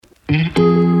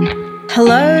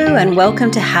Hello and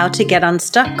welcome to How to Get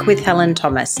Unstuck with Helen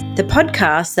Thomas, the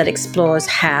podcast that explores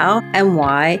how and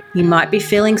why you might be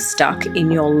feeling stuck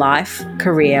in your life,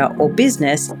 career, or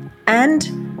business,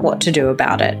 and what to do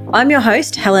about it. I'm your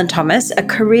host, Helen Thomas, a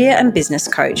career and business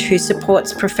coach who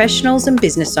supports professionals and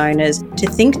business owners to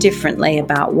think differently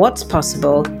about what's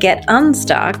possible, get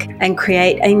unstuck, and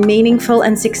create a meaningful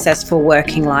and successful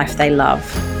working life they love.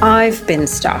 I've been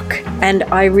stuck, and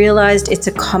I realized it's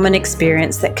a common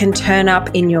experience that can turn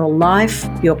up in your life,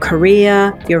 your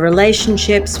career, your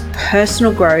relationships,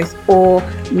 personal growth, or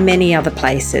many other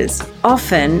places,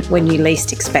 often when you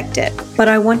least expect it. But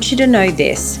I want you to know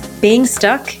this: being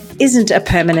stuck isn't a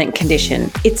permanent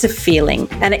condition, it's a feeling,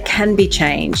 and it can be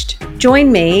changed.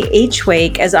 Join me each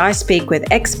week as I speak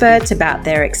with experts about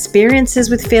their experiences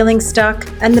with feeling stuck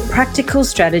and the practical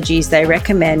strategies they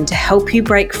recommend to help you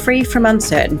break free from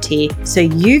uncertainty so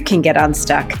you can get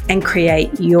unstuck and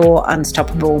create your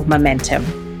unstoppable momentum.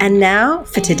 And now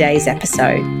for today's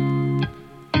episode.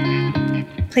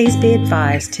 Please be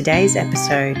advised today's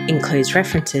episode includes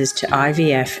references to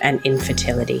IVF and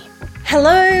infertility.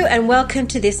 Hello and welcome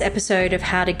to this episode of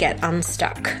How to Get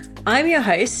Unstuck. I'm your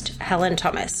host, Helen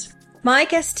Thomas. My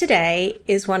guest today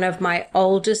is one of my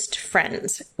oldest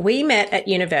friends. We met at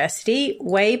university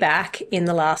way back in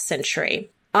the last century.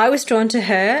 I was drawn to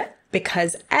her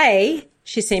because A,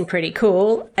 she seemed pretty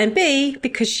cool, and B,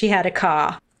 because she had a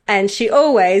car. And she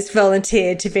always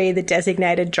volunteered to be the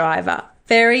designated driver.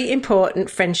 Very important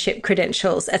friendship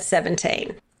credentials at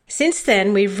 17. Since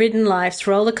then, we've ridden life's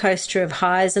roller coaster of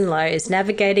highs and lows,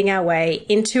 navigating our way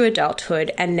into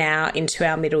adulthood and now into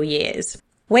our middle years.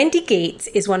 Wendy Geitz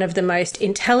is one of the most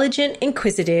intelligent,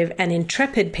 inquisitive, and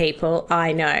intrepid people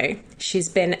I know. She's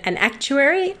been an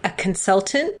actuary, a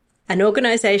consultant, an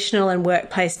organisational and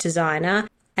workplace designer,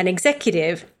 an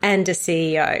executive, and a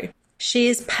CEO. She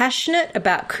is passionate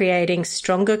about creating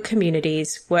stronger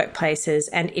communities, workplaces,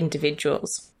 and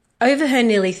individuals. Over her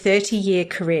nearly 30-year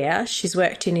career, she's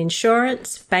worked in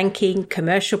insurance, banking,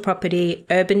 commercial property,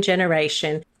 urban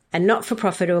generation, and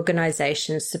not-for-profit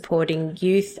organisations supporting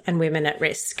youth and women at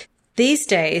risk. These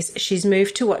days, she's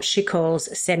moved to what she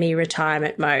calls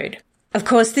semi-retirement mode. Of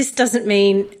course, this doesn't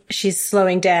mean she's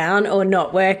slowing down or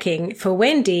not working. For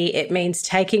Wendy, it means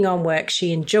taking on work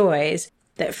she enjoys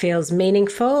that feels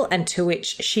meaningful and to which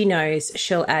she knows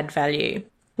she'll add value.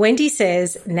 Wendy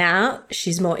says now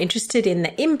she's more interested in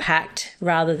the impact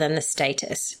rather than the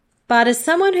status. But as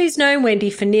someone who's known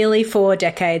Wendy for nearly 4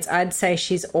 decades, I'd say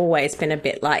she's always been a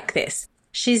bit like this.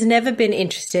 She's never been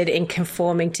interested in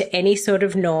conforming to any sort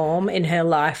of norm in her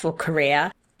life or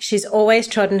career. She's always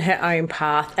trodden her own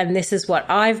path, and this is what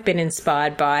I've been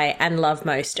inspired by and love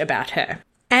most about her.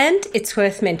 And it's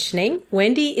worth mentioning,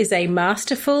 Wendy is a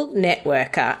masterful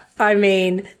networker. I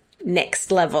mean,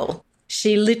 next level.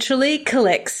 She literally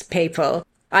collects people.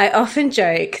 I often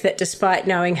joke that despite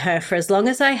knowing her for as long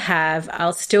as I have,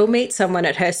 I'll still meet someone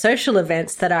at her social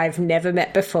events that I've never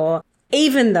met before,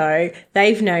 even though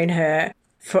they've known her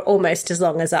for almost as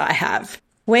long as I have.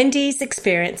 Wendy's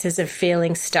experiences of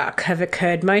feeling stuck have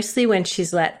occurred mostly when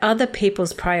she's let other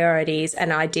people's priorities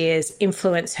and ideas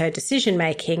influence her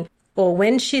decision-making, or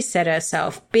when she's set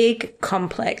herself big,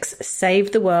 complex,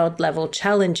 save-the-world level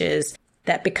challenges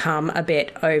that become a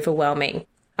bit overwhelming.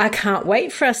 I can't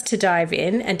wait for us to dive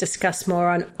in and discuss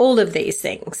more on all of these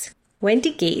things.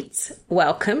 Wendy Geitz,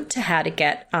 welcome to How to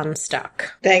Get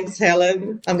Unstuck. Thanks,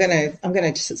 Helen. I'm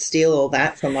gonna just steal all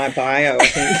that from my bio, I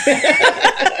think.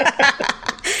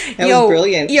 That was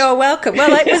brilliant. You're welcome.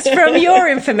 Well, it was from your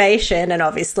information and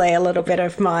obviously a little bit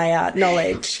of my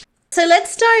knowledge. So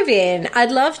let's dive in.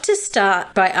 I'd love to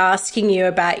start by asking you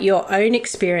about your own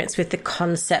experience with the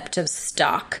concept of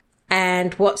stuck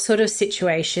and what sort of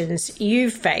situations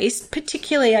you've faced,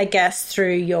 particularly, I guess,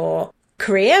 through your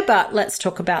career, but let's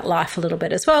talk about life a little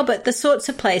bit as well, but the sorts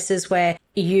of places where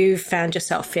you've found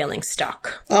yourself feeling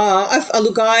stuck.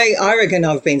 I reckon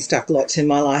I've been stuck lots in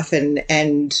my life, and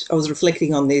I was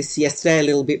reflecting on this yesterday a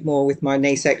little bit more with my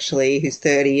niece, actually, who's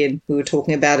 30, and we were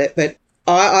talking about it. But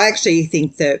I actually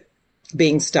think that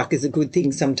being stuck is a good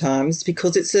thing sometimes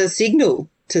because it's a signal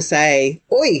to say,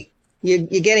 oi,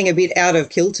 you're getting a bit out of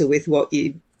kilter with what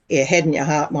your head and your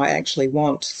heart might actually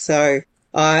want. So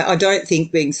I don't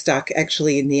think being stuck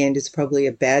actually in the end is probably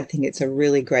a bad thing. It's a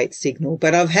really great signal.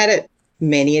 But I've had it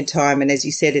many a time. And as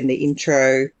you said in the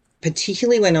intro,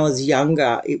 particularly when I was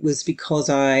younger, it was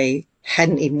because I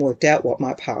hadn't even worked out what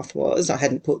my path was. I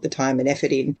hadn't put the time and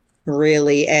effort in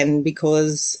really. And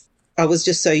because I was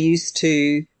just so used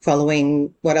to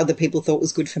following what other people thought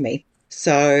was good for me.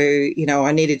 So,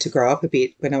 I needed to grow up a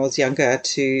bit when I was younger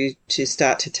to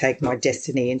start to take my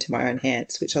destiny into my own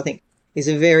hands, which I think is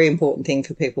a very important thing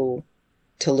for people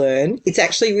to learn. It's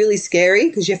actually really scary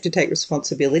because you have to take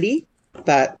responsibility,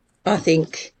 but I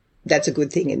think that's a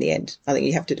good thing in the end. I think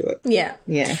you have to do it. Yeah.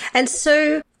 Yeah. And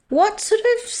so what sort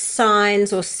of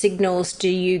signs or signals do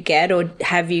you get or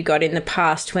have you got in the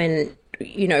past when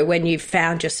you've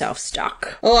found yourself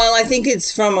stuck? Well, I think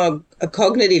it's from a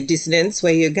cognitive dissonance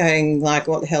where you're going like,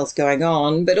 what the hell's going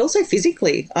on? But also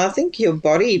physically. I think your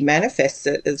body manifests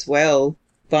it as well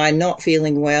by not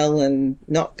feeling well and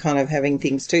not kind of having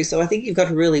things too. So I think you've got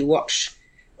to really watch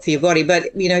for your body.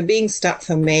 But, being stuck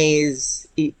for me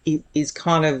is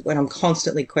kind of when I'm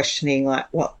constantly questioning like,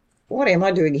 what am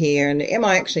I doing here? And am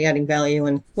I actually adding value?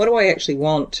 And what do I actually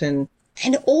want? And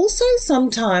also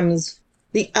sometimes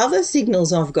the other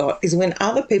signals I've got is when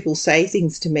other people say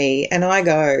things to me and I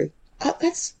go, oh,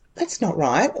 that's not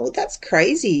right. Or that's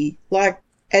crazy.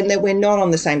 And that we're not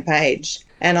on the same page.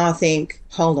 And I think,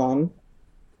 hold on,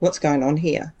 what's going on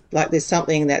here? Like there's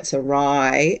something that's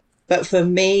awry. But for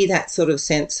me, that sort of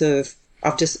sense of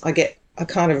I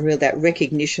kind of real that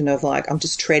recognition of like, I'm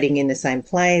just treading in the same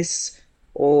place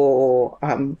or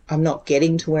I'm not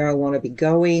getting to where I want to be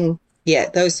going. Yeah,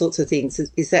 those sorts of things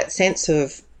is that sense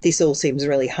of this all seems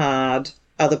really hard.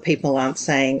 Other people aren't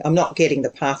saying, I'm not getting the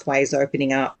pathways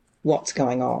opening up. What's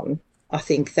going on? I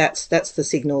think that's the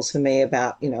signals for me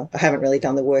about, I haven't really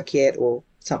done the work yet or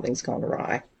something's gone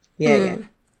awry. Yeah, yeah.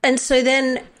 And so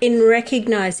then in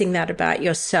recognizing that about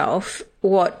yourself,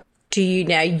 what do you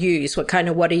now use? What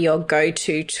are your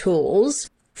go-to tools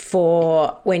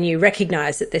for when you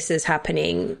recognize that this is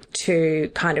happening to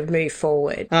kind of move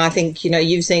forward? I think,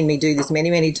 you've seen me do this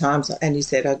many, many times, and you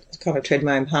said I kind of tread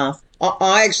my own path.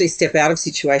 I actually step out of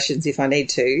situations if I need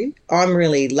to. I'm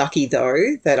really lucky,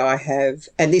 though, that I have,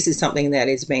 and this is something that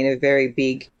has been a very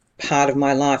big part of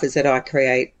my life, is that I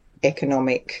create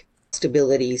economic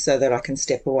stability so that I can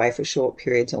step away for short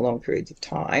periods or long periods of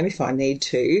time if I need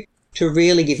to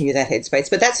really give you that headspace.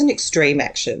 But that's an extreme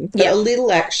action. But Yeah.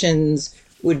 little actions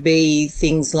would be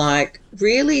things like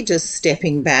really just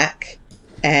stepping back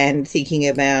and thinking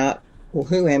about, well,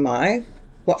 who am I?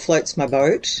 What floats my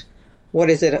boat? What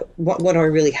is it? What do I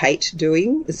really hate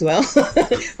doing as well?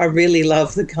 I really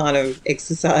love the kind of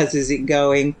exercises in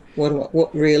going,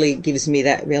 what really gives me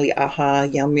that really aha,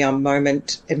 yum, yum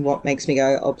moment and what makes me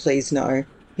go, oh, please no,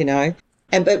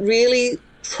 but really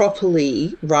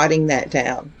properly writing that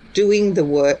down, doing the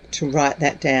work to write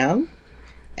that down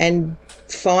and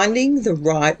finding the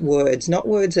right words, not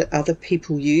words that other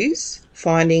people use,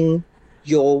 finding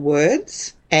your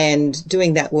words and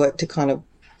doing that work to kind of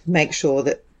make sure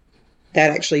that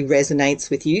actually resonates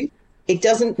with you. It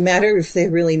doesn't matter if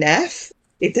they're really naff.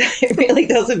 It really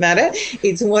doesn't matter.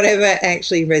 It's whatever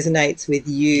actually resonates with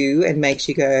you and makes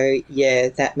you go, yeah,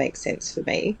 that makes sense for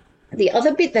me. The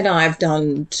other bit that I've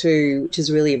done too, which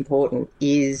is really important,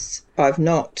 is I've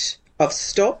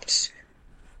stopped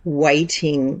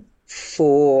waiting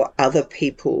for other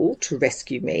people to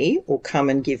rescue me or come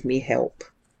and give me help.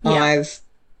 Yeah. I've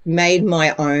made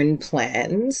my own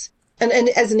plans. And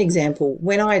as an example,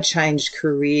 when I changed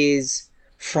careers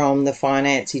from the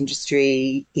finance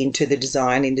industry into the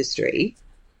design industry,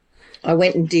 I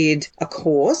went and did a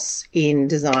course in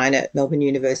design at Melbourne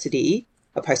University,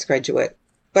 a postgraduate.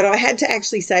 But I had to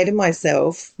actually say to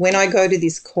myself, when I go to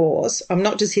this course, I'm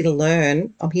not just here to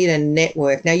learn, I'm here to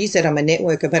network. Now, you said I'm a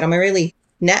networker, but I'm a really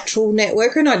natural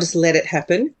networker and I just let it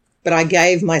happen. But I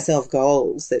gave myself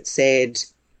goals that said,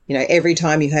 every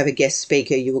time you have a guest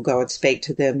speaker, you will go and speak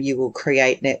to them, you will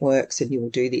create networks and you will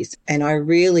do this. And I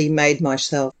really made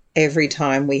myself, every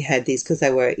time we had this, because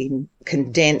they were in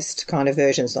condensed kind of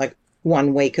versions, like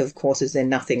 1 week of courses and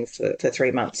nothing for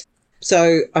 3 months.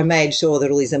 So I made sure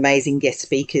that all these amazing guest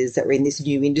speakers that were in this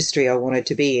new industry I wanted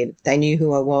to be in, they knew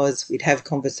who I was, we'd have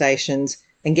conversations,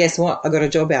 and guess what? I got a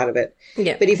job out of it.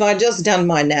 Yeah. But if I'd just done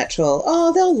my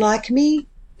natural, they'll like me,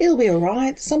 it'll be all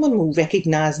right, someone will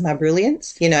recognise my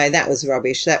brilliance, that was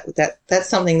rubbish. That's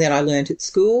something that I learnt at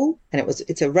school, and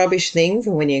it's a rubbish thing for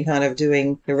when you're kind of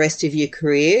doing the rest of your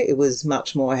career. It was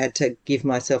much more, I had to give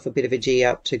myself a bit of a G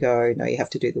up to go, no, you have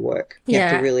to do the work. You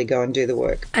have to really go and do the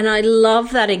work. And I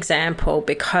love that example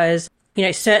because,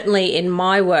 certainly in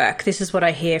my work, this is what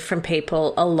I hear from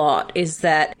people a lot is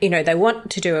that, they want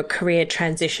to do a career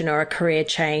transition or a career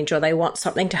change or they want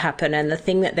something to happen and the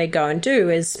thing that they go and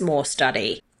do is more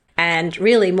study. And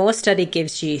really more study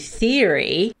gives you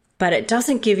theory, but it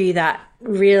doesn't give you that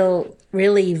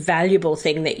really valuable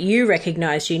thing that you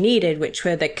recognized you needed, which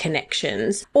were the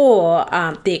connections or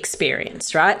the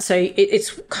experience, right? So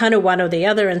it's kind of one or the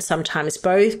other and sometimes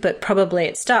both, but probably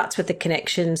it starts with the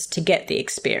connections to get the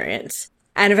experience.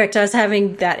 And in fact, I was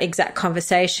having that exact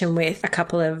conversation with a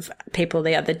couple of people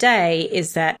the other day,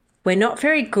 is that we're not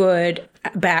very good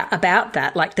about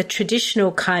that. Like the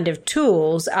traditional kind of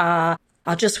tools are,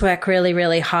 I'll just work really,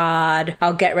 really hard.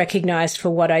 I'll get recognized for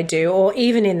what I do. Or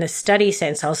even in the study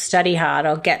sense, I'll study hard,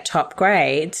 I'll get top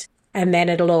grades, and then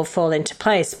it'll all fall into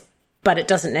place. But it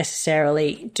doesn't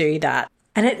necessarily do that.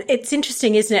 And it's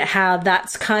interesting, isn't it, how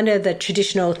that's kind of the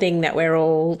traditional thing that we're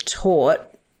all taught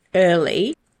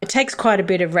early. It takes quite a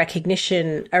bit of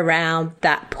recognition around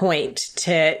that point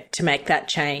to make that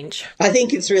change. I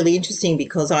think it's really interesting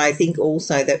because I think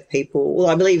also that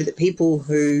I believe that people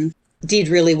who did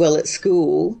really well at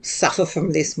school suffer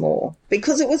from this more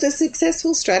because it was a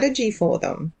successful strategy for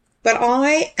them. But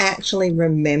I actually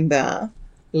remember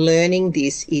learning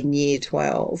this in year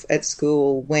 12 at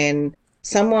school when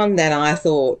someone that I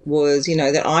thought was,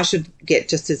 that I should get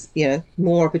just as,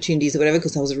 more opportunities or whatever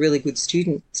because I was a really good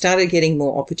student, started getting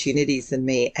more opportunities than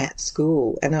me at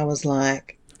school. And I was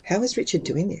like, how is Richard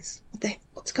doing this?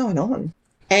 What's going on?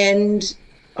 And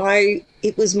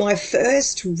it was my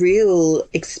first real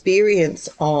experience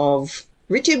of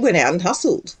Richard went out and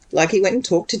hustled. Like he went and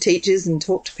talked to teachers and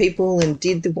talked to people and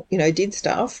did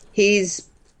stuff.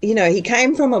 He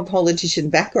came from a politician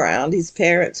background. His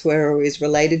parents were always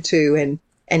related to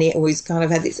and he always kind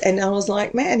of had this. And I was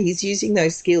like, man, he's using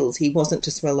those skills. He wasn't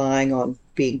just relying on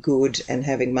being good and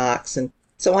having marks. And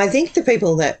so I think the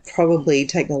people that probably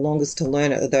take the longest to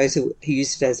learn it are those who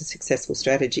used it as a successful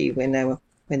strategy when they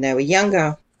were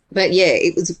younger. But yeah,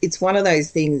 it's one of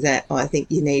those things that I think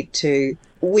you need to.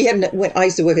 When I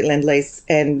used to work at Lend-Lease,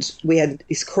 and we had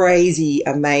this crazy,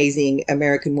 amazing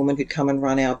American woman who'd come and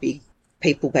run our big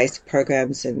people-based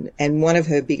programs, and one of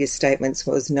her biggest statements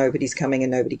was, nobody's coming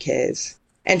and nobody cares.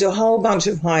 And to a whole bunch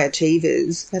of high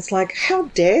achievers, that's like, how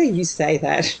dare you say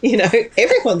that?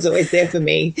 Everyone's always there for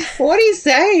me. What are you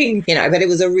saying? But it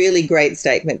was a really great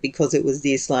statement because it was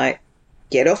this like,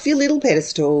 get off your little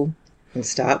pedestal and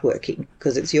start working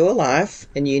because it's your life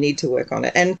and you need to work on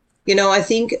it. And, I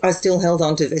think I still held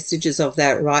on to vestiges of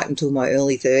that right until my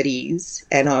early 30s.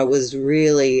 And I was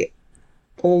really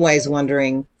always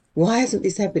wondering, why isn't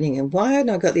this happening? And why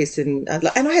hadn't I got this? And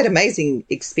I had amazing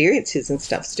experiences and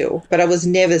stuff still, but I was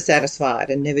never satisfied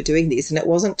and never doing this. And it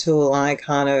wasn't till I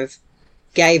kind of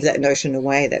gave that notion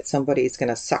away that somebody is going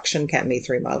to suction cat me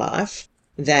through my life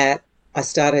that I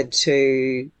started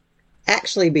to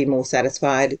actually be more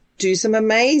satisfied, do some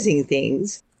amazing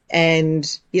things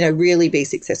and, really be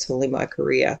successful in my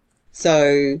career.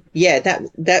 So, yeah,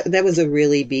 that was a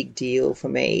really big deal for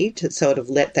me to sort of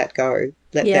let that go,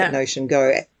 that notion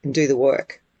go and do the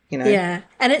work, Yeah.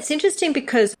 And it's interesting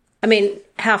because,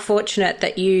 how fortunate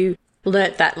that you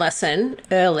learnt that lesson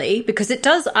early because it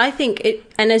does, I think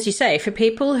and as you say, for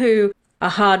people who are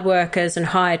hard workers and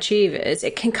high achievers,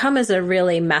 it can come as a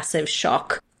really massive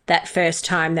shock that first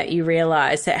time that you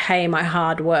realise that, hey, my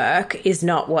hard work is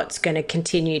not what's going to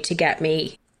continue to get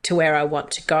me to where I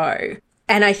want to go.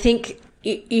 And I think,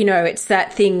 it's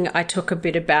that thing I talk a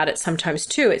bit about it sometimes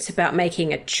too. It's about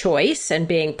making a choice and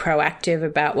being proactive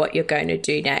about what you're going to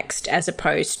do next as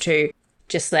opposed to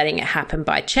just letting it happen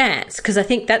by chance. Because I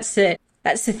think that's the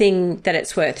thing that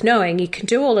it's worth knowing. You can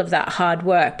do all of that hard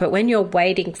work, but when you're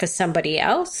waiting for somebody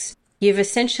else, you've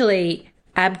essentially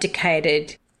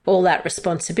abdicated all that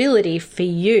responsibility for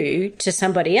you to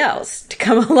somebody else to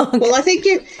come along. Well, I think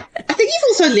you've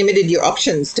also limited your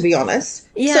options, to be honest.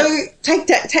 Yeah. So take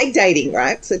dating,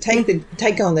 right? So take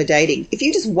on the dating. If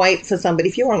you just wait for somebody,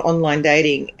 if you're on online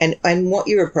dating and what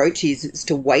your approach is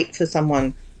to wait for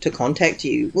someone to contact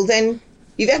you, well, then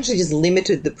you've actually just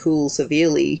limited the pool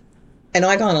severely. And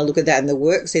I kind of look at that in the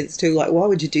work sense too, like, why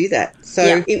would you do that?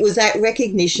 So It was that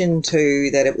recognition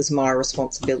too that it was my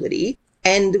responsibility.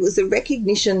 And it was a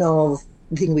recognition of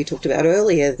the thing we talked about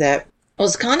earlier that I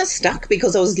was kind of stuck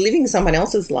because I was living someone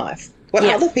else's life, what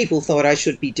other people thought I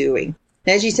should be doing.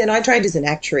 And as you said, I trained as an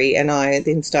actuary and I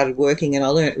then started working and I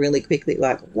learned really quickly,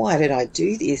 like, why did I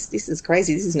do this? This is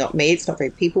crazy. This is not me. It's not very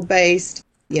people-based.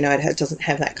 It doesn't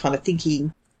have that kind of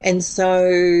thinking. And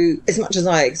so as much as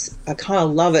I kind of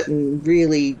love it and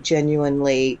really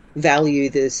genuinely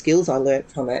value the skills I learned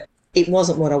from it, it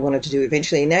wasn't what I wanted to do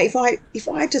eventually. Now, if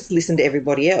I just listened to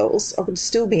everybody else, I would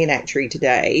still be an actuary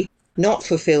today, not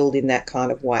fulfilled in that kind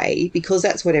of way, because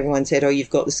that's what everyone said, oh, you've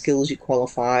got the skills, you're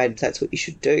qualified, that's what you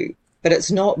should do. but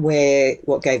it's not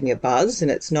what gave me a buzz,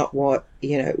 and it's not what,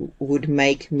 would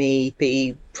make me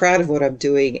be proud of what I'm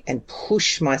doing and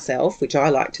push myself, which I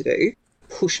like to do,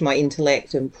 push my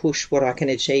intellect and push what I can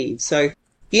achieve. So,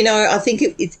 I think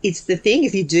it's the thing.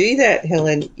 If you do that,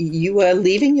 Helen, you are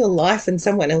leaving your life in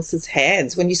someone else's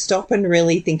hands. When you stop and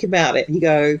really think about it, you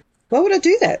go, why would I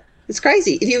do that? It's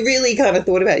crazy. If you really kind of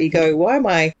thought about it, you go,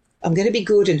 I'm going to be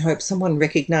good and hope someone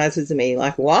recognizes me.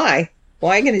 Like, why?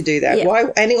 Why are you going to do that? Yeah. Why?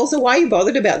 And also, why are you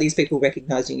bothered about these people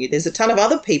recognizing you? There's a ton of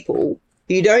other people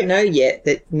you don't know yet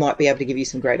that might be able to give you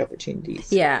some great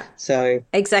opportunities. Yeah. So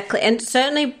exactly. And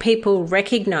certainly people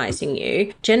recognizing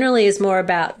you generally is more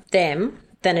about them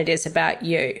than it is about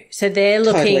you. So they're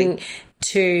looking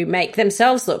to make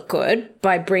themselves look good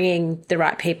by bringing the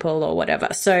right people or whatever.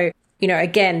 So,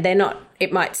 again, they're not,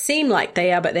 it might seem like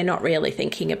they are, but they're not really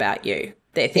thinking about you.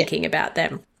 They're thinking about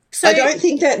them. So I don't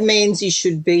think that means you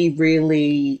should be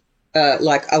really I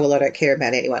don't care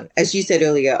about anyone. As you said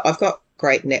earlier, I've got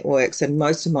great networks, and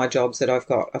most of my jobs that I've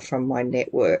got are from my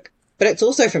network, but it's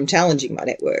also from challenging my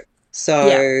network. So,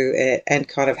 and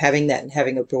kind of having that and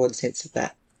having a broad sense of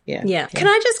that. Yeah. Can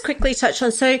I just quickly touch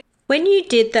on, so when you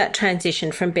did that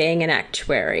transition from being an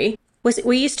actuary,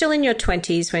 were you still in your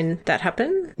 20s when that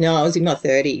happened? No, I was in my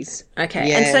 30s. Okay.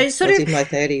 Yeah, and so I was in my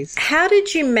 30s. How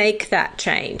did you make that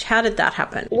change? How did that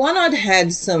happen? One, I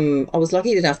was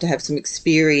lucky enough to have some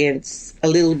experience, a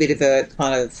little bit of a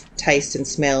kind of taste and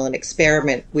smell and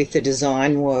experiment with the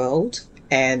design world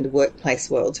and workplace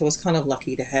world. So I was kind of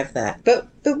lucky to have that. But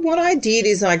what I did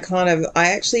is I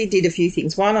actually did a few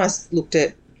things. One, I looked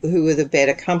at who were the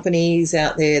better companies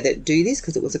out there that do this,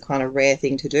 because it was a kind of rare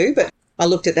thing to do. But I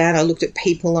looked at that. I looked at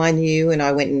people I knew, and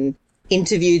I went and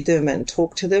interviewed them and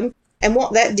talked to them. And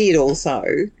what that did also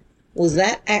was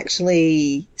that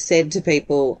actually said to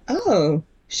people, oh,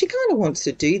 she kind of wants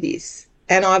to do this.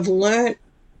 And I've learnt,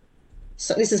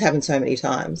 so this has happened so many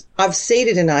times, I've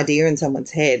seeded an idea in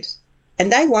someone's head,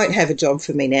 and they won't have a job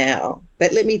for me now.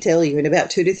 But let me tell you, in about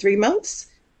 2 to 3 months,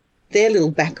 their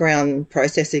little background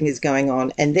processing is going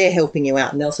on, and they're helping you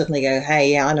out, and they'll suddenly go,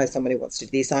 hey, yeah, I know somebody who wants to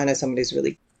do this. I know someone who's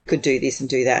really could do this and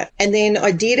do that. And then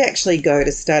I did actually go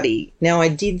to study. Now, I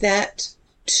did that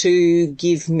to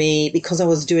give me, because I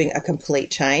was doing a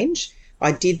complete change,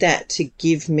 I did that to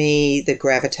give me the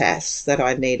gravitas that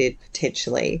I needed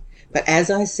potentially. But as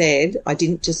I said, I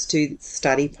didn't just do the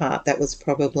study part. That was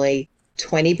probably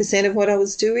 20% of what I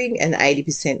was doing, and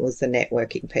 80% was the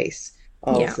networking piece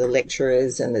of the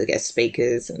lecturers and the guest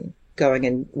speakers and going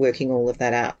and working all of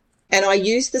that out. And I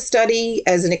used the study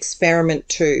as an experiment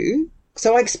too.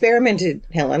 So I experimented,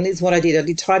 Helen, is what I did.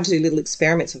 I tried to do little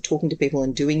experiments of talking to people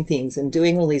and doing things and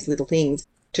doing all these little things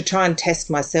to try and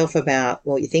test myself about,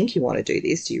 well, you think you want to do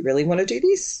this? Do you really want to do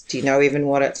this? Do you know even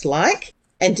what it's like?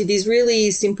 And did these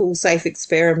really simple, safe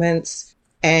experiments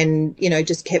and,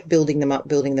 just kept building them up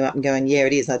and going, yeah,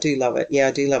 it is. I do love it. Yeah,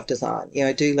 I do love design. Yeah,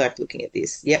 I do like looking at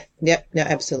this. Yep. No,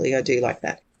 absolutely. I do like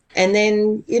that. And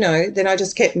then, then I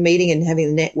just kept meeting and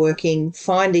having networking,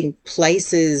 finding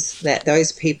places that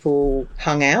those people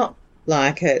hung out,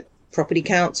 like at property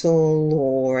council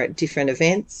or at different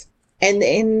events. And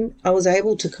then I was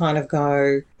able to kind of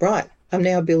go, right, I'm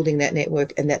now building that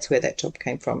network, and that's where that job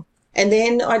came from. And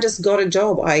then I just got a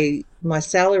job. My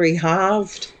salary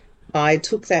halved. I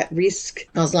took that risk.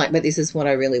 I was like, but this is what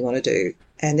I really want to do.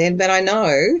 And then, but I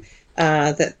know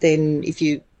that then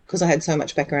because I had so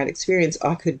much background experience,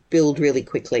 I could build really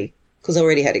quickly because I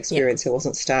already had experience. I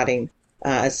wasn't starting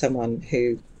as someone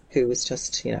who was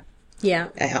just,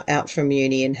 out from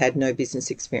uni and had no business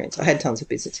experience. I had tons of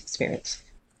business experience.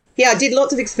 Yeah, I did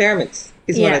lots of experiments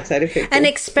is what I'd say to people. And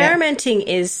experimenting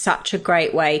is such a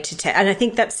great way to and I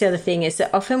think that's the other thing is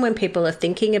that often when people are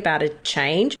thinking about a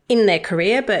change in their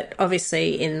career, but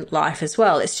obviously in life as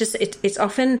well, it's just, it's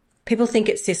often people think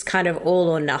it's this kind of all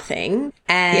or nothing.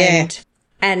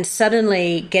 And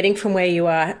suddenly getting from where you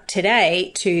are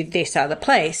today to this other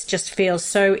place just feels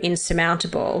so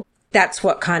insurmountable. That's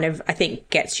what kind of, I think,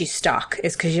 gets you stuck,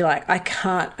 is because you're like,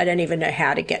 I don't even know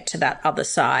how to get to that other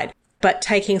side. But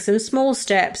taking some small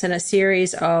steps and a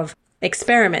series of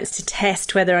experiments to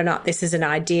test whether or not this is an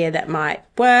idea that might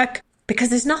work, because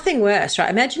there's nothing worse, right?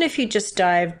 Imagine if you just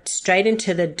dived straight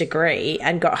into the degree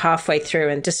and got halfway through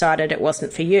and decided it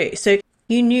wasn't for you. So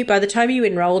you knew by the time you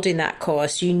enrolled in that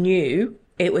course, you knew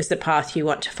it was the path you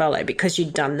want to follow because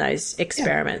you'd done those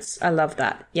experiments. I love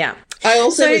that. Yeah. I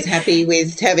also was happy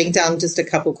with having done just a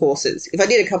couple courses. If I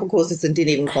did a couple courses and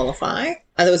didn't even qualify,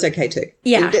 that was okay too.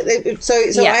 Yeah. So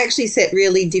I actually set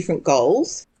really different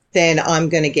goals than I'm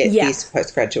going to get this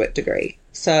postgraduate degree.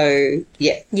 So,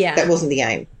 that wasn't the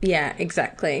aim. Yeah,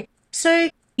 exactly. So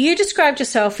You described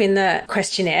yourself in the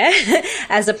questionnaire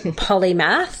as a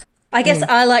polymath. I guess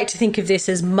I like to think of this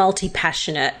as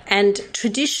multi-passionate, and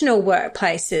traditional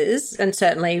workplaces, and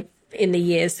certainly in the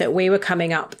years that we were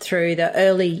coming up through the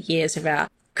early years of our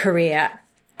career,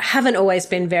 haven't always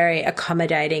been very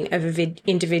accommodating of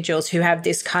individuals who have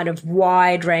this kind of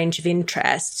wide range of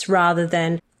interests rather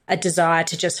than a desire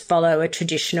to just follow a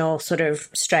traditional sort of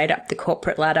straight up the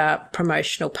corporate ladder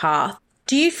promotional path.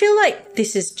 Do you feel like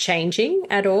this is changing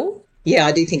at all? Yeah,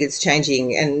 I do think it's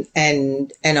changing,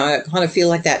 and I kind of feel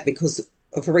like that because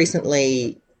of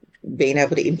recently being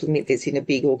able to implement this in a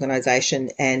big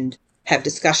organisation and have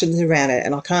discussions around it.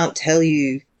 And I can't tell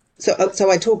you. So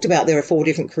I talked about there are 4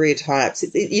 different career types.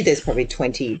 There's probably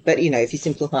 20, but if you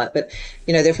simplify it, but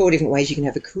there are 4 different ways you can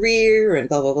have a career and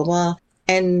blah blah blah blah.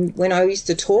 And when I used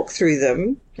to talk through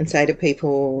them and say to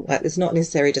people, like, there's not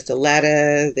necessarily just a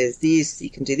ladder. There's this.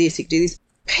 You can do this. You can do this.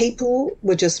 People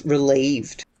were just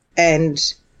relieved. And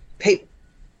people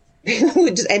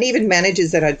would just, and even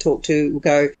managers that I'd talk to would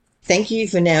go, thank you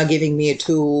for now giving me a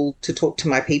tool to talk to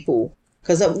my people.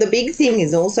 Because the big thing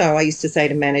is also, I used to say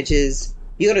to managers,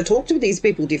 you got to talk to these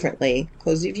people differently.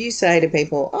 Because if you say to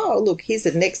people, oh, look, here's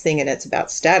the next thing and it's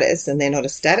about status, and they're not a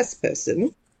status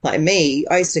person, like me,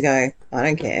 I used to go, I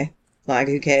don't care. Like,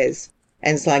 who cares?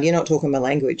 And it's like, you're not talking my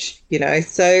language,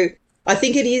 So I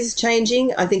think it is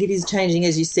changing. I think it is changing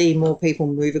as you see more people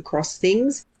move across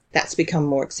things. That's become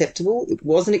more acceptable. It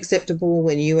wasn't acceptable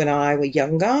when you and I were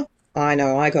younger. I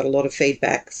know I got a lot of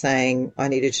feedback saying I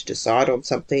needed to decide on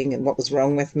something and what was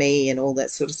wrong with me and all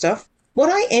that sort of stuff. What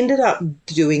I ended up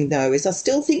doing, though, is I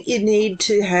still think you need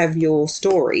to have your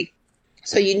story.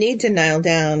 So you need to nail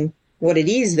down what it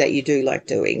is that you do like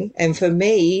doing. And for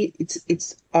me,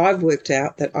 I've worked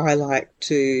out that I like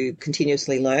to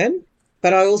continuously learn,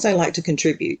 but I also like to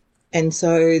contribute. And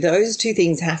so those 2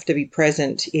 things have to be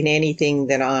present in anything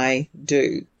that I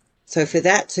do. So for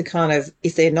that to kind of,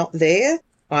 if they're not there,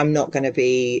 I'm not going to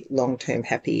be long-term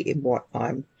happy in what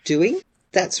I'm doing.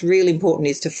 That's really important,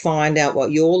 is to find out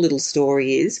what your little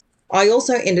story is. I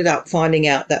also ended up finding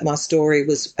out that my story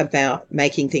was about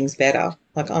making things better.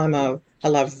 Like I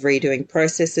love redoing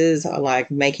processes. I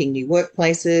like making new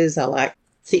workplaces. I like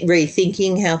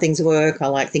rethinking how things work. I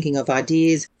like thinking of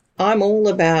ideas. I'm all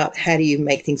about how do you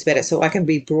make things better. So I can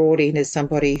be brought in as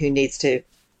somebody who needs to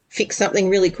fix something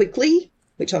really quickly,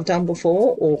 which I've done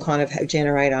before, or kind of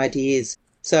generate ideas.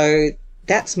 So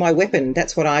that's my weapon.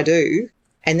 That's what I do.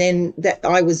 And then that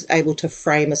I was able to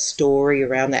frame a story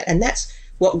around that. And that's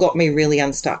what got me really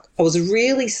unstuck. I was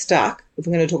really stuck, if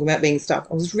we're going to talk about being stuck,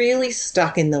 I was really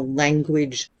stuck in the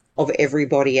language of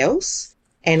everybody else.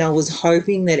 And I was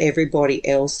hoping that everybody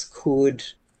else could.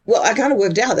 Well, I kind of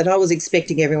worked out that I was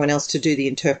expecting everyone else to do the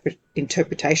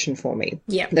interpretation for me.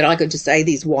 Yeah. That I could just say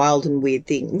these wild and weird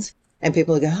things and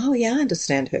people would go, oh, yeah, I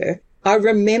understand her. I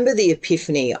remember the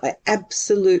epiphany. I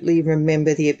absolutely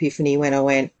remember the epiphany when I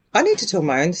went, I need to tell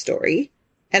my own story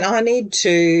and I need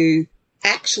to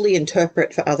actually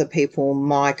interpret for other people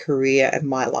my career and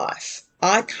my life.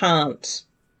 I can't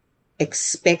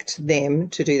expect them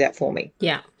to do that for me.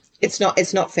 Yeah. It's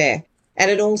not fair. And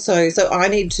it also, so I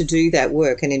need to do that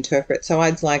work and interpret. So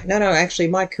I'd like, no, actually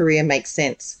my career makes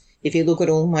sense. If you look at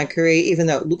all my career, even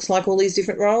though it looks like all these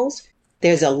different roles,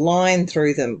 there's a line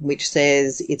through them which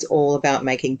says it's all about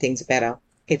making things better.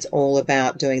 It's all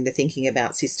about doing the thinking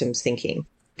about systems thinking.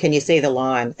 Can you see the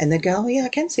line? And they go, oh, yeah, I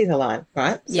can see the line,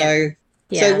 right? Yeah.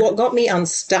 So what got me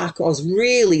unstuck, I was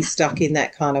really stuck in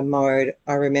that kind of mode.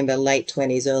 I remember late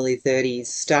 20s, early 30s,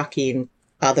 stuck in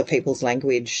other people's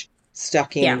language,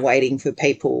 stuck in waiting for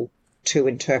people to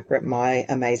interpret my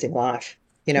amazing life,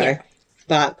 Yeah.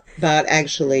 But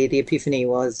actually the epiphany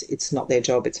was it's not their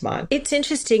job, it's mine. It's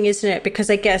interesting, isn't it? Because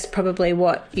I guess probably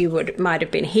what you might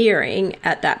have been hearing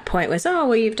at that point was, oh,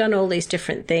 well, you've done all these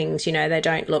different things, they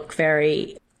don't look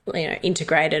very,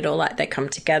 integrated or like they come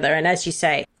together. And as you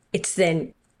say, it's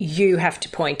then you have to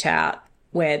point out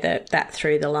where that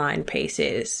through the line piece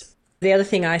is. The other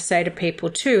thing I say to people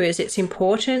too is it's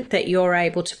important that you're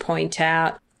able to point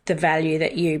out the value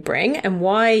that you bring and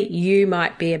why you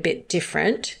might be a bit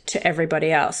different to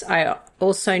everybody else. I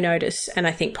also notice, and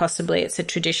I think possibly it's a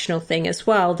traditional thing as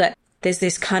well, that there's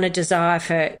this kind of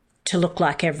desire to look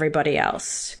like everybody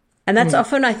else. And that's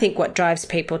often, I think, what drives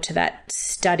people to that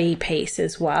study piece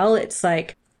as well. It's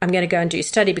like, I'm going to go and do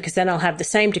study because then I'll have the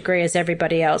same degree as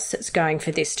everybody else that's going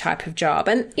for this type of job.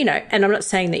 And, and I'm not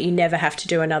saying that you never have to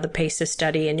do another piece of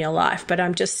study in your life, but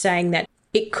I'm just saying that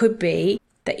it could be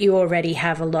that you already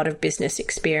have a lot of business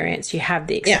experience. You have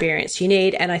the experience you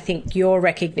need. And I think your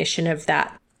recognition of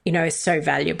that is so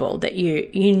valuable, that you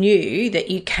knew that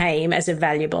you came as a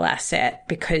valuable asset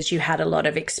because you had a lot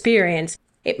of experience.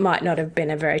 It might not have been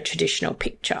a very traditional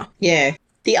picture. Yeah.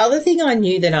 The other thing I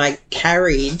knew that I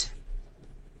carried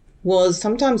was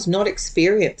sometimes not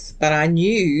experience, but I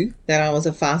knew that I was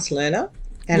a fast learner,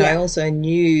 and I also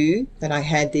knew that I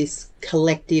had this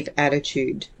collective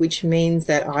attitude, which means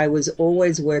that I was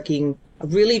always working. I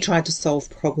really tried to solve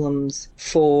problems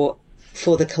for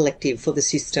the collective, for the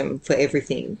system, for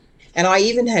everything. And I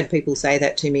even had people say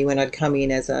that to me when I'd come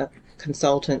in as a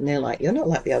consultant, and they're like, "You're not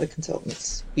like the other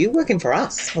consultants. You're working for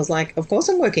us." I was like, "Of course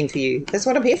I'm working for you. That's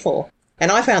what I'm here for."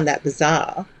 And I found that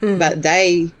bizarre, but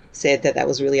they said that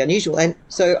was really unusual. And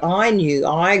so I knew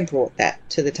I brought that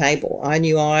to the table. I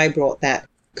knew I brought that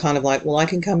kind of like, well, I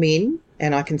can come in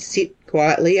and I can sit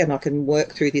quietly and I can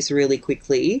work through this really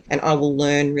quickly and I will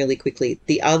learn really quickly.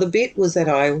 The other bit was that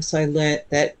I also learnt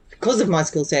that because of my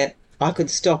skill set, I could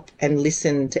stop and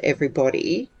listen to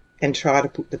everybody and try to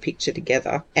put the picture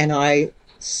together. And I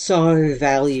so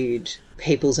valued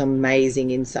people's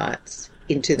amazing insights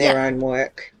into their own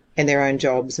work and their own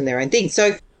jobs and their own things.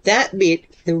 So that bit,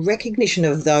 the recognition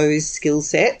of those skill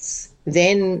sets,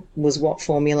 then was what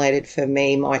formulated for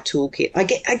me my toolkit.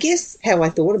 I guess how I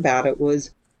thought about it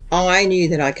was I knew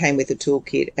that I came with a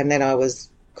toolkit and that I was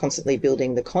constantly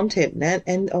building the content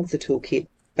and of the toolkit.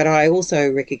 But I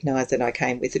also recognised that I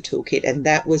came with a toolkit, and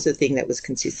that was the thing that was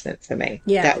consistent for me.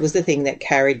 Yeah. That was the thing that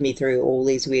carried me through all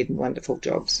these weird and wonderful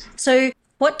jobs. So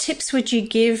what tips would you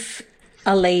give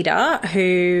a leader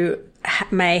who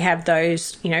may have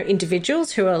those,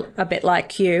 individuals who are a bit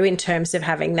like you in terms of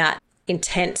having that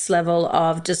intense level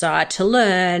of desire to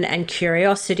learn and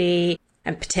curiosity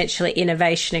and potentially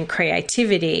innovation and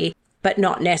creativity, but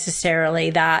not necessarily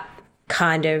that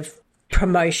kind of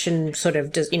promotion sort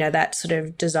of, that sort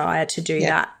of desire to do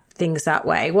things that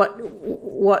way?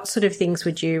 What sort of things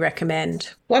would you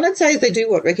recommend? What I'd say is they do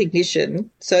want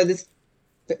recognition. So this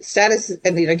status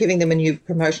and, giving them a new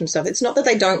promotion stuff, it's not that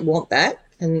they don't want that.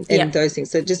 And those things.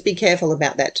 So just be careful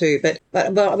about that too. But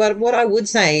what I would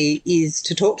say is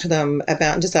to talk to them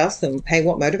about and just ask them, hey,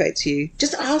 what motivates you?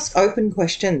 Just ask open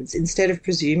questions instead of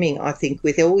presuming, I think,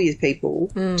 with all these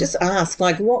people. Just ask,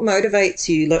 like, what motivates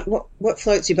you? Like, what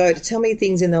floats your boat? Tell me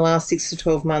things in the last 6 to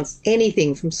 12 months,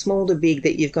 anything from small to big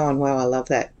that you've gone, wow, I love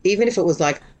that. Even if it was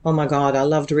like, oh, my God, I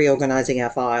loved reorganising our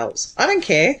files. I don't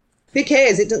care. Who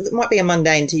cares? It might be a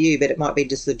mundane to you, but it might be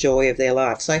just the joy of their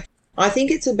life. So I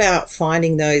think it's about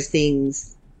finding those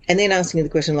things and then asking the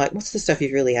question, like, what's the stuff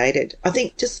you've really hated? I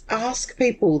think just ask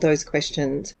people those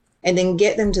questions and then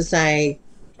get them to say,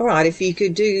 all right, if you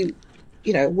could do,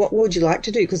 what would you like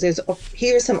to do? Because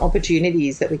here are some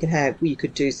opportunities that we can have. You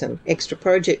could do some extra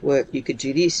project work. You could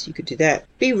do this. You could do that.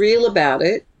 Be real about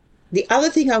it. The other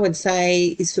thing I would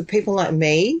say is for people like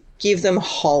me, give them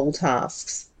whole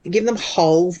tasks. Give them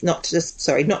not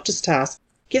just tasks.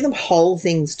 Give them whole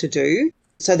things to do,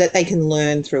 so that they can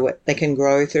learn through it, they can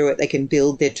grow through it, they can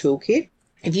build their toolkit.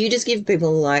 If you just give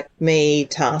people like me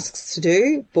tasks to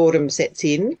do, boredom sets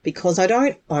in because I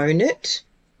don't own it.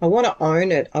 I want to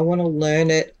own it. I want to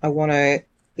learn it. I want to,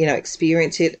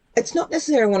 experience it. It's not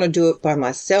necessarily I want to do it by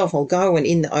myself. I'll go and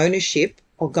in the ownership,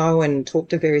 I'll go and talk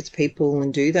to various people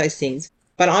and do those things.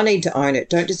 But I need to own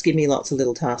it. Don't just give me lots of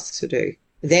little tasks to do.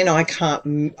 Then I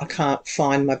can't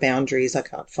find my boundaries. I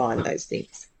can't find those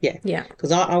things. Yeah.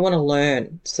 Because I want to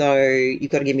learn. So you've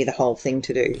got to give me the whole thing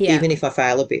to do, even if I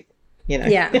fail a bit,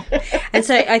 Yeah. And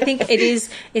so I think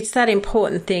it's that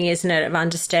important thing, isn't it, of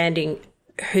understanding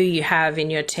who you have in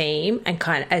your team and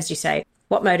kind of, as you say,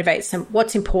 what motivates them,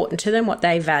 what's important to them, what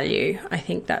they value. I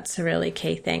think that's a really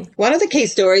key thing. One of the key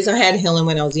stories I had, Helen,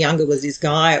 when I was younger was this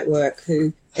guy at work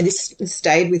and this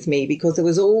stayed with me because there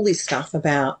was all this stuff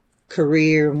about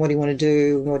career and what do you want to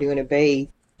do and what do you want to be.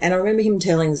 And I remember him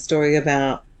telling the story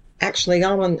about, actually,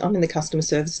 I'm in the customer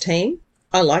service team.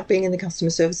 I like being in the customer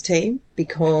service team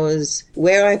because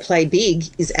where I play big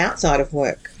is outside of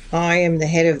work. I am the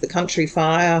head of the country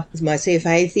fire, is my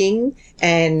CFA thing,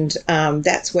 and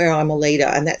that's where I'm a leader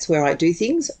and that's where I do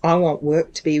things. I want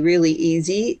work to be really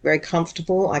easy, very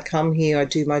comfortable. I come here, I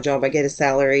do my job, I get a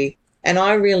salary, and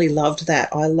I really loved that.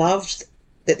 I loved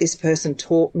that this person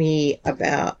taught me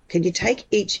about, can you take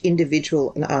each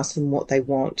individual and ask them what they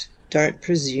want? Don't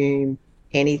presume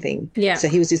anything. Yeah. So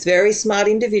he was this very smart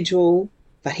individual,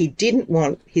 but he didn't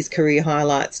want his career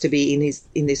highlights to be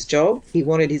in this job. He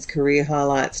wanted his career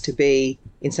highlights to be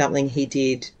in something he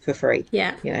did for free.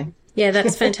 Yeah. Yeah,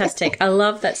 that's fantastic. I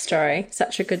love that story.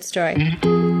 Such a good story.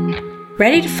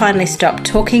 Ready to finally stop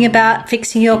talking about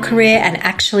fixing your career and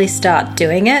actually start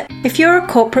doing it? If you're a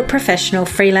corporate professional,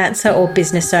 freelancer, or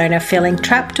business owner feeling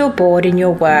trapped or bored in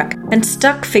your work and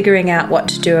stuck figuring out what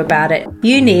to do about it,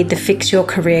 you need the Fix Your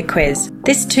Career quiz.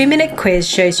 This 2-minute quiz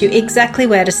shows you exactly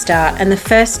where to start and the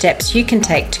first steps you can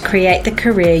take to create the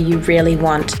career you really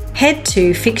want. Head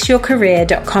to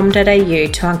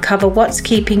fixyourcareer.com.au to uncover what's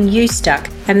keeping you stuck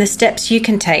and the steps you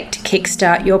can take to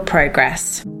kickstart your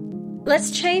progress.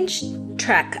 Let's change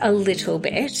track a little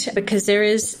bit because there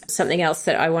is something else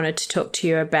that I wanted to talk to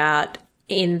you about,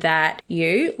 in that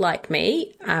you, like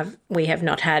me, we have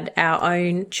not had our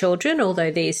own children, although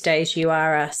these days you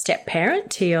are a step parent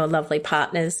to your lovely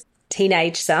partner's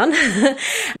teenage son.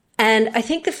 And I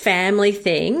think the family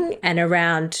thing and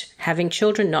around having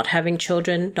children, not having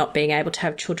children, not being able to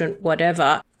have children,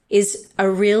 whatever, is a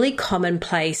really common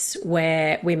place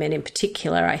where women in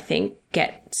particular, I think,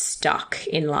 get stuck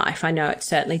in life. I know it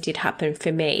certainly did happen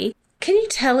for me. Can you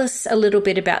tell us a little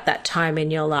bit about that time in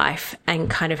your life and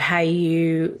kind of how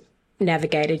you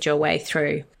navigated your way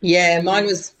through? Yeah, mine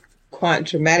was quite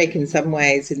dramatic in some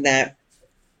ways, in that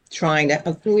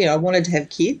I wanted to have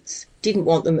kids, didn't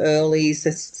want them early,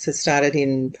 so started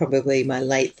in probably my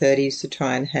late 30s to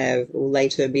try and have, or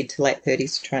later, mid to late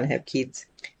 30s to try and have kids.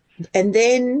 And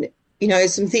then,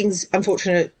 some things,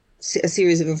 a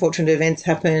series of unfortunate events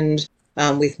happened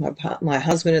with my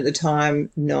husband at the time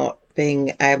not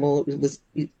being able, was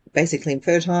basically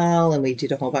infertile, and we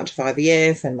did a whole bunch of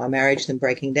IVF, and my marriage then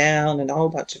breaking down and a whole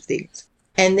bunch of things.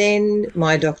 And then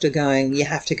my doctor going, you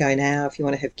have to go now if you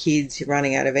want to have kids, you're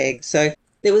running out of eggs. So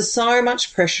there was so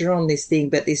much pressure on this thing,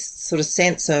 but this sort of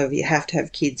sense of you have to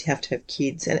have kids,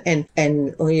 and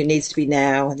all it needs to be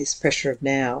now, and this pressure of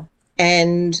now.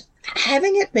 And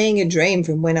having it being a dream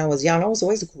from when I was young, I was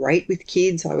always great with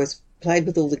kids. I played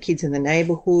with all the kids in the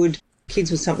neighbourhood.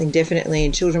 Kids was something definitely,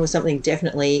 and children was something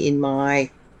definitely in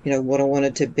my, what I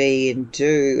wanted to be and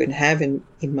do and have in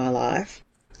my life.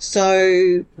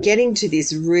 So getting to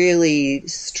this really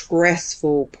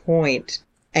stressful point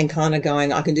and kind of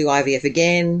going, I can do IVF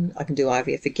again, I can do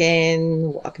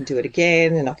it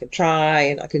again, and I can try,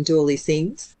 and I can do all these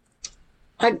things.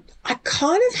 I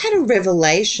kind of had a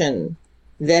revelation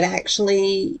that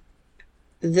actually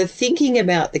the thinking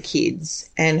about the kids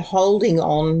and holding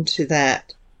on to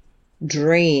that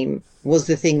dream was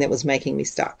the thing that was making me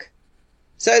stuck.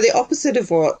 So the opposite of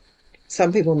what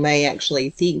some people may actually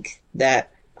think,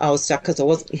 that I was stuck because I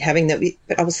wasn't having that,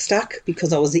 but I was stuck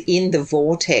because I was in the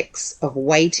vortex of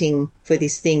waiting for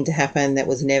this thing to happen that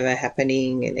was never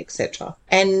happening, and etc.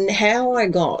 And how I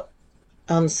got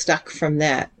unstuck from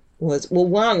that was, well,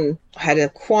 one, I had a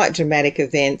quite dramatic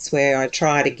events where I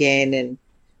tried again, and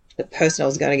the person I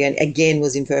was going again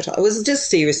was infertile. It was just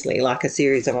seriously like a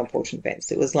series of unfortunate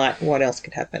events. It was like, what else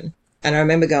could happen? And I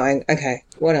remember going, okay,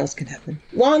 what else can happen?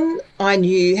 One, I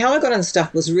knew how I got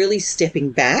unstuck was really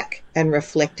stepping back and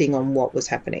reflecting on what was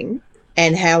happening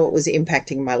and how it was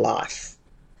impacting my life.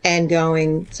 And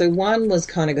going, so one was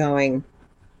kind of going,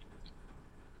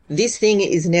 this thing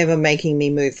is never making me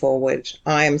move forward.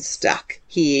 I am stuck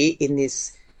here in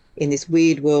this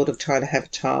weird world of trying to have a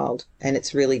child, and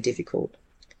it's really difficult.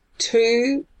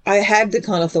 Two, I had the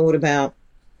kind of thought about,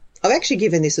 I've actually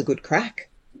given this a good crack.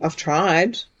 I've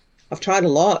tried a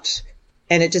lot,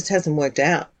 and it just hasn't worked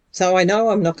out. So I know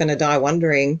I'm not going to die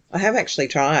wondering. I have actually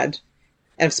tried,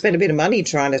 and I've spent a bit of money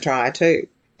trying to try too.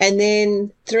 And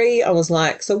then three, I was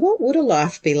like, so what would a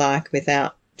life be like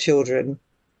without children?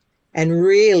 And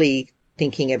really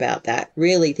thinking about that,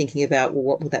 well,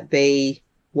 what would that be?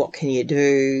 What can you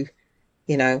do?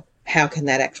 What can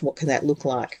that look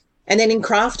like? And then in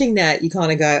crafting that, you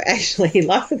kind of go, actually,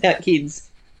 life without kids,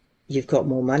 you've got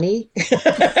more money.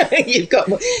 You've got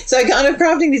more. So kind of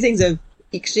crafting these things of,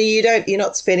 actually, you're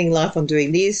not spending life on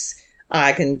doing this.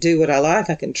 I can do what I like.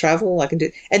 I can travel.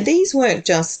 And these weren't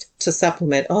just to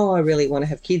supplement, I really want to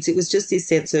have kids. It was just this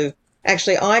sense of,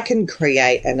 actually, I can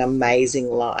create an amazing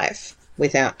life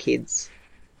without kids.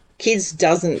 Kids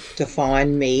doesn't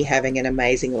define me having an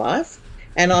amazing life.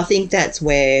 And I think that's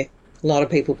where a lot of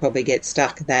people probably get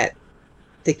stuck, that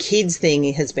the kids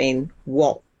thing has been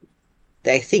what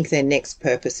they think their next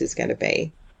purpose is going to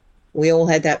be. We all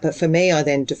had that. But for me, I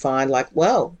then defined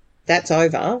well, that's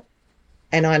over,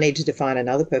 and I need to define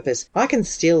another purpose. I can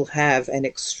still have an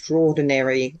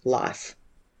extraordinary life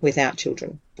without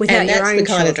children. Without your own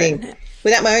children.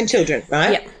 Without my own children,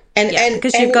 right? Yeah.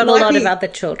 Because you've got a lot of other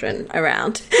children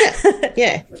around.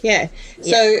 Yeah.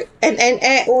 So,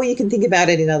 and or you can think about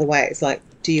it in other ways, like,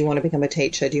 do you want to become a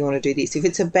teacher? Do you want to do this? If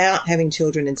it's about having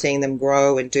children and seeing them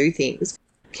grow and do things,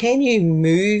 can you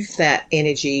move that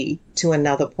energy to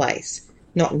another place,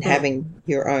 not in having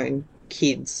your own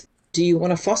kids? Do you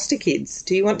want to foster kids?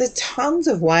 There's tons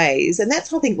of ways. And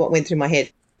that's, I think, what went through my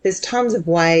head. There's tons of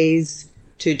ways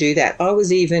to do that. I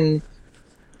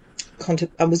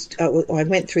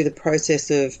went through the process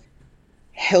of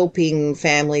helping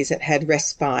families that had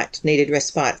needed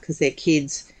respite because their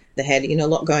kids, they had, a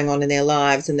lot going on in their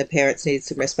lives and the parents needed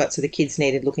some respite, so the kids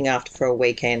needed looking after for a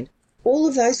weekend. All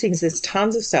of those things, there's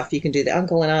tons of stuff you can do, the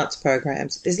uncle and aunts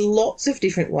programs. There's lots of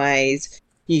different ways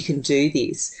you can do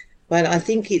this. But I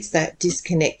think it's that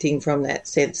disconnecting from that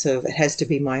sense of it has to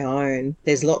be my own.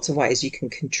 There's lots of ways you can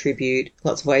contribute,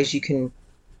 lots of ways you can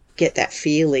get that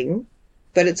feeling.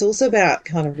 But it's also about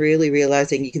kind of really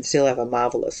realising you can still have a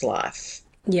marvellous life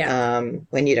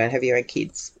when you don't have your own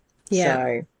kids. Yeah.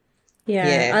 So,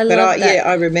 yeah. I love that.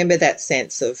 I remember that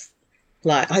sense of,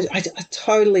 like, I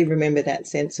totally remember that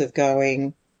sense of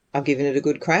going, I've given it a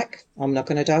good crack. I'm not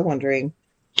going to die wondering.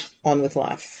 On with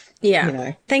life.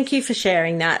 Yeah. Thank you for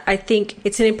sharing that. I think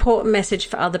it's an important message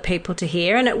for other people to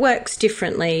hear, and it works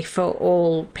differently for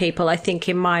all people. I think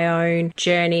in my own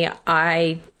journey,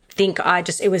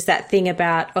 it was that thing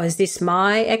about, is this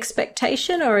my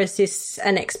expectation or is this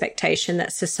an expectation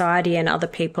that society and other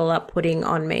people are putting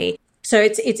on me? So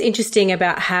it's interesting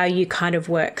about how you kind of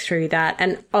work through that.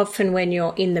 And often when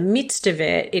you're in the midst of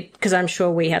it, because I'm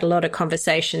sure we had a lot of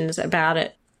conversations about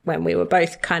it when we were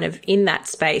both kind of in that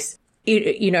space,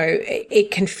 it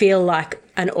can feel like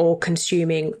an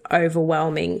all-consuming,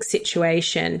 overwhelming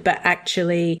situation, but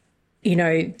actually,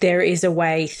 there is a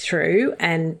way through.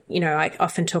 And, I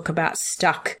often talk about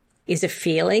stuck is a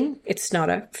feeling. It's not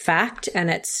a fact,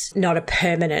 and it's not a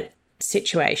permanent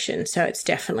situation. So it's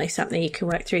definitely something you can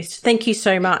work through. So thank you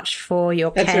so much for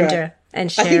your candor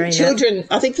and sharing.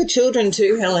 I think for children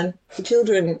too, Helen,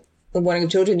 wanting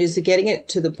children is getting it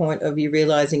to the point of you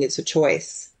realising it's a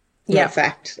choice. Not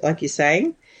fact, like you're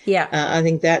saying. Yeah. I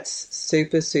think that's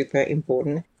super, super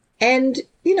important. And,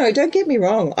 don't get me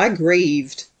wrong, I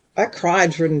grieved. I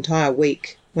cried for an entire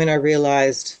week when I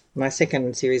realised my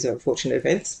second series of unfortunate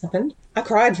events happened. I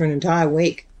cried for an entire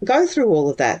week. Go through all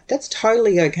of that. That's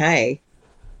totally okay.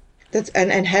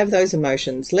 And have those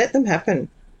emotions. Let them happen.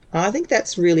 I think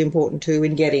that's really important too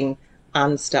in getting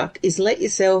unstuck, is let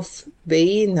yourself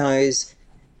be in those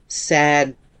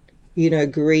sad,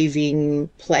 grieving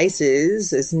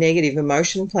places, as negative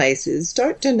emotion places.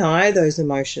 Don't deny those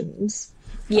emotions.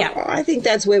 Yeah. I think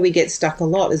that's where we get stuck a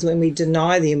lot, is when we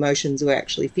deny the emotions we're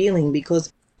actually feeling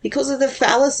because of the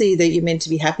fallacy that you're meant to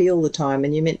be happy all the time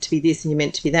and you're meant to be this and you're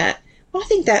meant to be that. I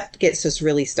think that gets us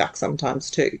really stuck sometimes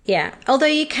too. Yeah. Although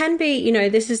you can be,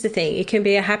 this is the thing, you can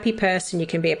be a happy person, you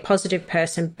can be a positive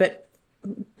person, but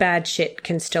bad shit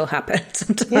can still happen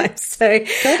sometimes. Yeah, so,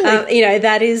 totally.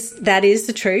 that is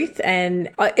the truth. And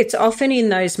it's often in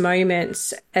those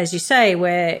moments, as you say,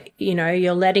 where,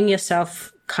 you're letting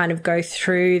yourself kind of go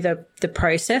through the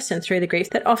process and through the grief,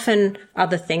 that often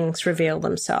other things reveal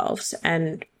themselves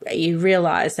and you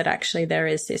realize that actually there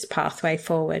is this pathway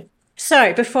forward.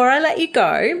 So before I let you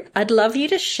go, I'd love you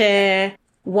to share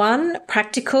one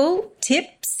practical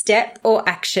tip, step, or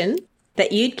action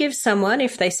that you'd give someone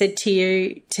if they said to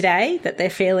you today that they're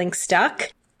feeling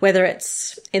stuck, whether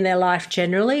it's in their life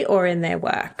generally or in their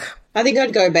work. I think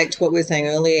I'd go back to what we were saying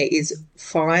earlier, is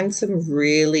find some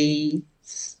really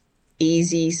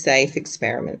easy, safe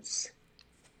experiments.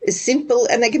 It's simple,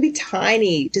 and they can be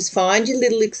tiny. Just find your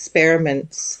little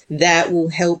experiments that will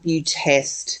help you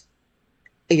test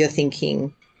your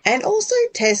thinking and also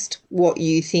test what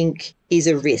you think is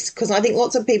a risk. Because I think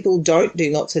lots of people don't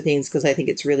do lots of things because they think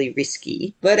it's really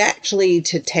risky, but actually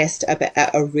to test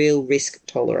a real risk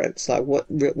tolerance, like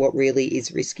what really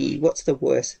is risky, what's the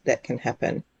worst that can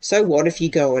happen. So what if you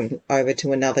go over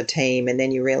to another team and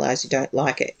then you realise you don't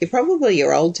like it?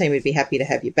 Your old team would be happy to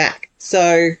have you back.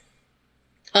 So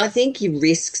I think your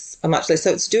risks are much less.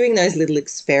 So it's doing those little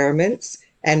experiments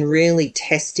and really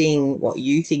testing what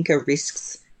you think are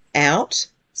risks out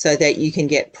so that you can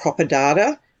get proper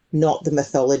data, not the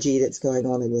mythology that's going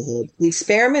on in your head. The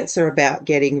experiments are about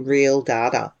getting real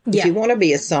data. Yeah. If you want to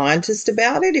be a scientist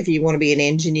about it, if you want to be an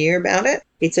engineer about it,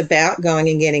 it's about going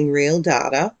and getting real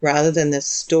data rather than the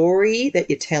story that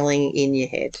you're telling in your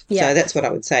head. Yeah. So that's what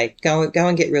I would say. Go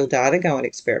and get real data, go and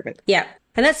experiment. Yeah.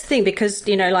 And that's the thing, because,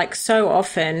 like so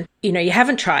often, you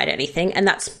haven't tried anything, and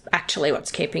that's actually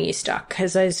what's keeping you stuck,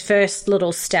 because those first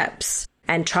little steps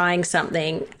and trying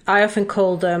something, I often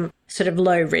call them sort of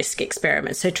low risk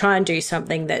experiments. So try and do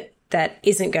something that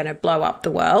isn't going to blow up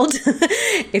the world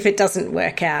if it doesn't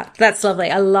work out. That's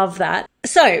lovely. I love that.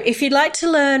 So if you'd like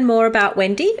to learn more about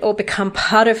Wendy or become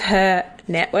part of her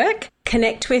network,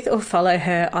 connect with or follow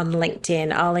her on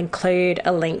LinkedIn. I'll include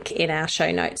a link in our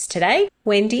show notes today.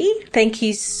 Wendy, thank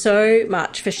you so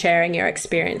much for sharing your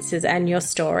experiences and your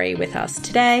story with us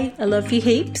today. I love you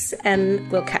heaps, and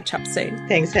we'll catch up soon.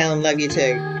 Thanks, Helen. Love you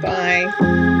too.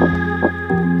 Bye.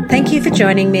 Thank you for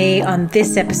joining me on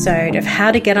this episode of How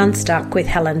to Get Unstuck with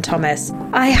Helen Thomas.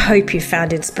 I hope you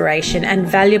found inspiration and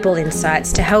valuable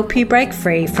insights to help you break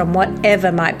free from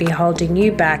whatever might be holding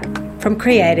you back from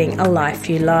creating a life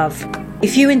you love.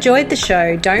 If you enjoyed the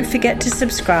show, don't forget to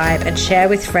subscribe and share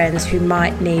with friends who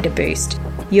might need a boost.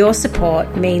 Your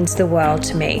support means the world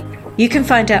to me. You can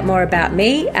find out more about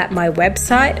me at my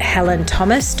website,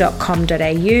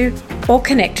 helenthomas.com.au, or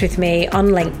connect with me on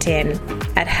LinkedIn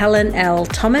at Helen L.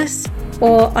 Thomas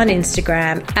or on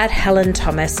Instagram at Helen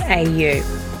Thomas AU.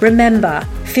 Remember,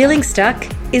 feeling stuck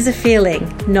is a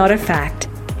feeling, not a fact,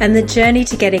 and the journey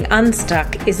to getting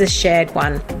unstuck is a shared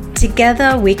one.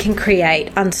 Together we can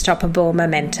create unstoppable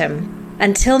momentum.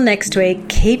 Until next week,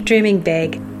 keep dreaming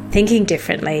big, thinking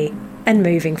differently, and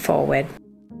moving forward.